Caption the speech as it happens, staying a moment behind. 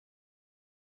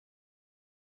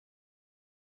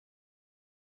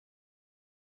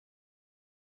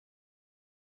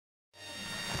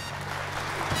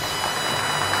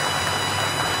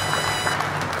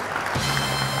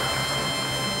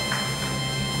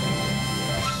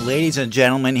Ladies and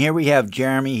gentlemen, here we have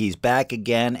Jeremy. He's back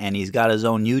again, and he's got his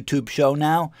own YouTube show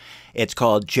now. It's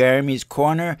called Jeremy's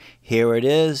Corner. Here it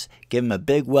is. Give him a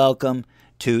big welcome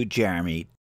to Jeremy.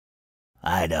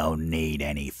 I don't need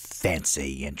any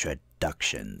fancy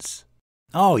introductions.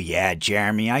 Oh yeah,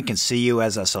 Jeremy, I can see you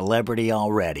as a celebrity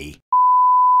already.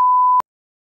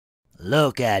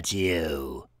 Look at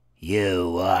you.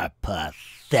 You are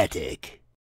pathetic.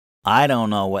 I don't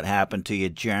know what happened to you,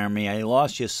 Jeremy. I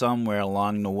lost you somewhere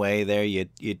along the way there. You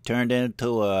turned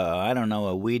into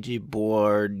a Ouija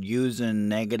board using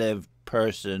negative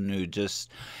person who just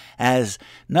has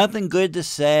nothing good to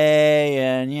say,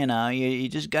 and you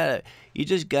just got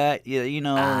like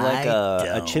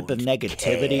a chip of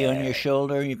negativity on your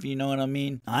shoulder, if you know what I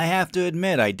mean. I have to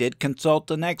admit, I did consult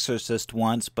an exorcist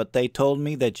once, but they told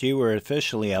me that you were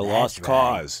officially a lost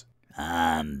cause.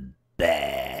 I'm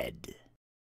bad.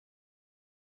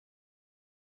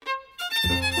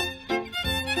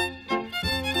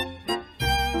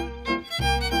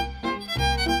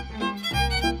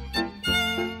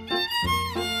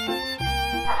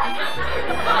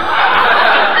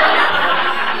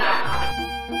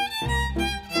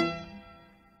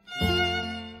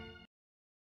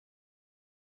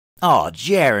 Oh,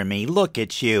 Jeremy, look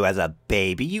at you as a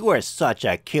baby. You are such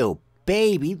a cute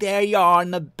baby. There you are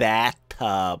in the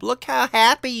bathtub. Look how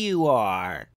happy you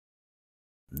are.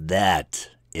 That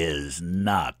is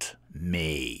not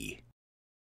me.